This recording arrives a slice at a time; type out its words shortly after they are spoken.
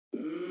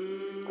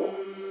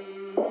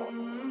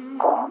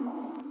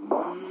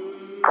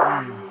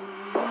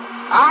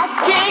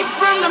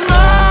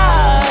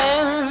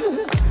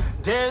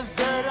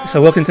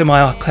So welcome to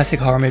my classic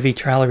horror movie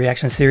trailer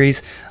reaction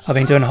series. I've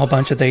been doing a whole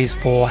bunch of these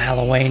for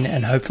Halloween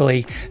and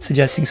hopefully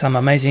suggesting some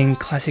amazing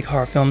classic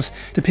horror films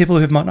to people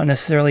who might not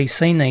necessarily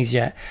seen these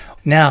yet.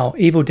 Now,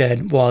 Evil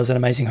Dead was an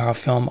amazing horror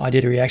film. I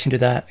did a reaction to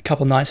that a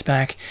couple nights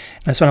back,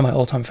 and it's one of my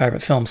all-time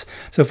favourite films.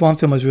 So if one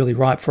film was really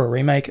ripe for a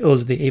remake, it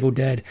was The Evil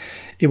Dead.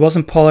 It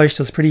wasn't polished,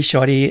 it was pretty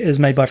shoddy, it was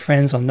made by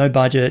friends on no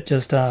budget,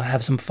 just to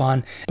have some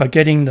fun. But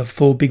getting the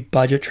full big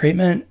budget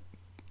treatment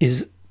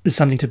is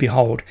something to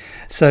behold.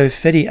 So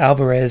Fede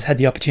Alvarez had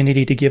the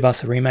opportunity to give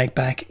us a remake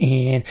back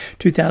in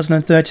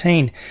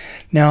 2013.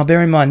 Now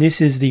bear in mind this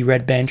is the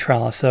red band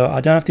trailer, so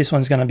I don't know if this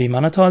one's going to be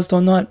monetized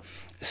or not.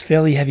 It's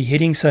fairly heavy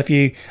hitting, so if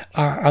you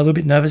are a little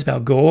bit nervous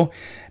about gore,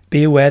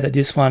 be aware that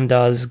this one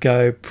does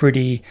go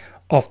pretty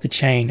off the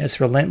chain. It's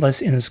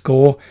relentless in its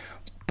gore,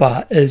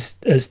 but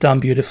it's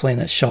done beautifully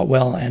and it's shot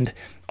well, and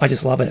I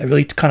just love it. It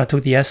really kind of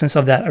took the essence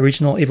of that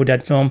original Evil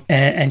Dead film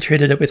and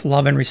treated it with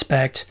love and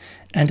respect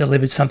and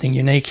delivered something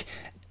unique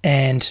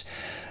and,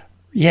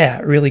 yeah,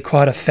 really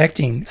quite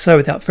affecting. So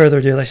without further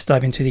ado, let's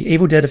dive into the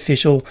Evil Dead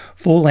official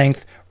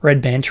full-length red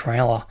band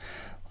trailer.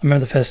 I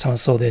remember the first time I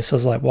saw this, I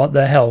was like, what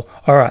the hell?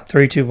 Alright,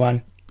 3, 2,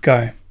 1,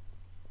 go.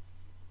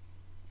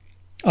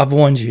 I've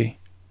warned you.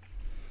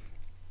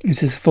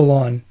 This is full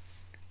on.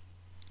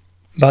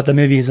 But the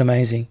movie is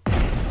amazing.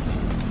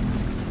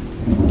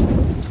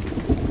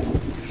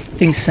 I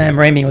think Sam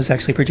Raimi was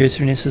actually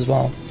producer in this as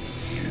well.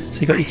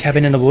 So you got your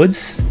cabin in the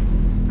woods.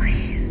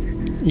 Please.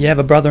 You have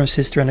a brother and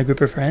sister and a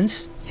group of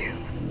friends. You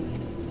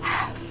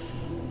have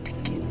to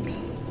get me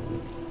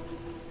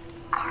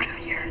out of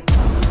here.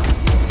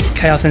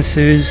 Chaos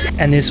ensues,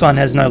 and this one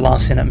has no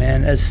laughs in it,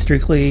 man. It's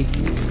strictly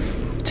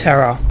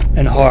terror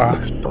and horror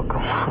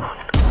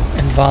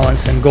and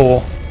violence and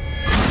gore.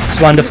 It's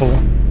wonderful.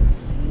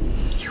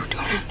 You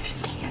don't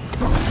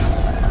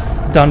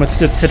understand. Done with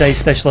today's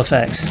special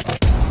effects.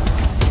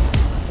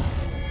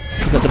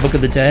 We've got the Book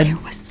of the Dead. There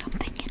was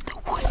something in the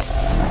woods.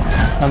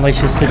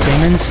 Unleashes the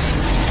demons.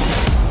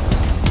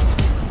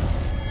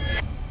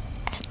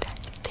 And I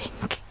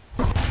think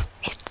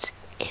it's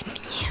in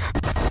here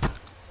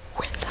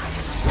with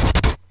us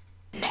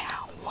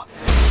now.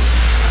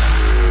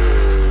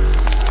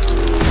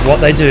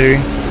 What they do.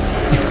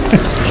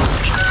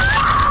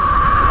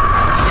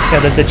 See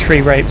how the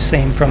tree rape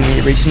scene from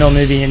the original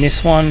movie in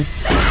this one.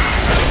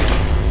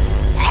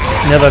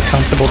 Never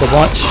comfortable to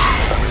watch.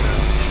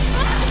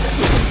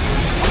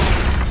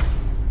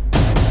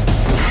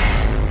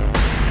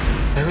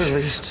 I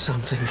released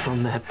something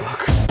from that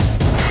book.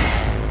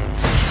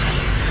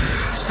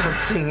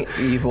 Something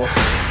evil.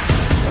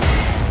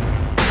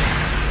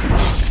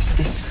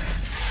 This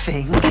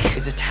thing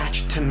is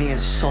attached to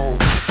Mia's soul.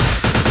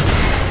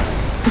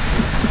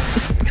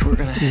 We're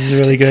gonna This is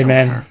really good,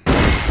 man.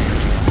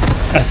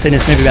 I've seen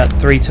this movie about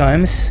 3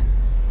 times.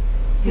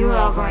 You are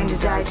all going to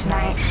die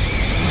tonight.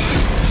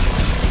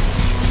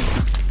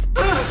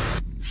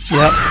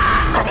 Yep.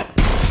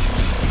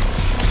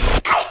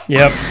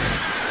 Yep.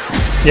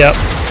 Yep.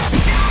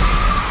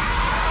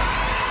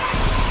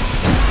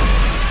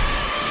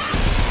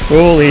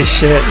 Holy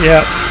shit,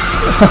 yep.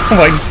 Oh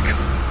my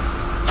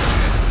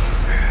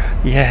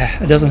god.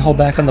 Yeah, it doesn't hold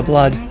back on the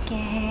blood.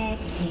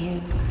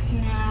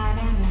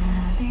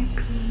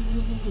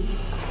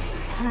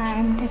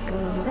 Time to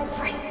go to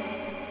sleep.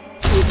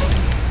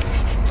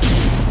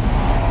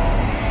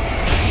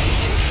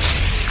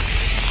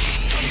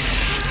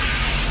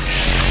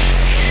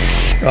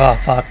 Oh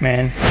fuck,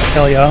 man.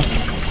 Hell yeah.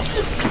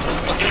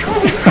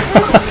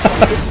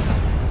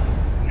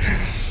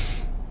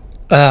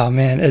 Oh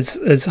man, it's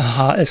a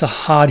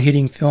hard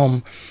hitting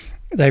film.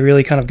 They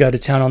really kind of go to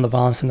town on the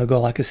violence and the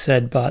gore, like I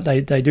said, but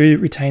they do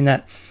retain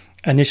that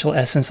initial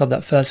essence of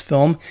that first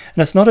film,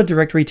 and it's not a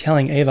direct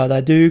retelling either.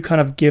 They do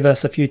kind of give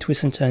us a few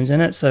twists and turns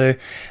in it, so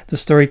the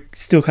story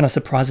still kind of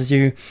surprises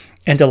you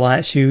and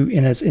delights you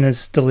in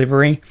its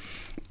delivery.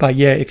 But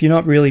yeah, if you're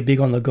not really big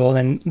on the gore,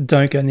 then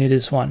don't go near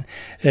this one.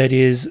 It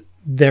is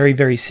very,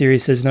 very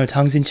serious. There's no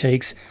tongues in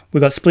cheeks.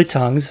 We've got split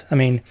tongues. I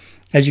mean,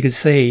 as you can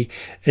see,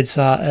 it's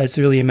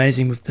really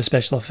amazing with the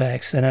special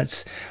effects, and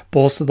it's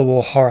balls to the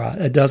wall horror.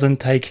 It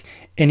doesn't take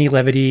any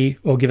levity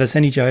or give us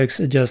any jokes.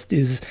 It just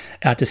is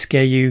out to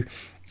scare you.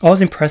 I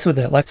was impressed with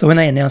it. So when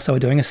they announced they were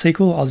doing a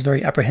sequel, I was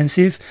very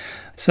apprehensive.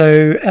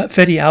 So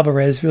Fede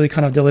Alvarez really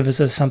kind of delivers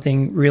us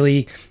something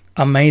really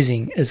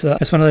amazing. It's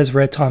one of those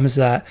rare times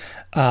that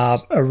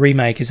a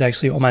remake is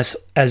actually almost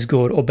as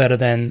good or better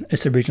than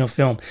its original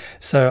film.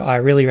 So I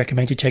really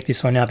recommend you check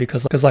this one out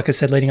because like I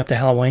said, leading up to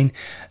Halloween,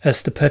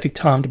 it's the perfect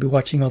time to be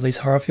watching all these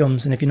horror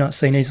films. And if you've not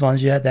seen these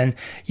ones yet, then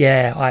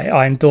yeah,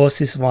 I endorse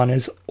this one.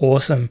 It's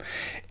awesome.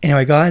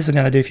 Anyway guys, I'm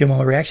going to do a few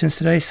more reactions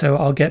today, so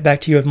I'll get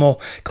back to you with more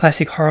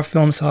classic horror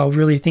films I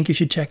really think you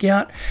should check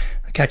out.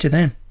 I'll catch you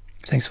then.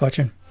 Thanks for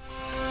watching.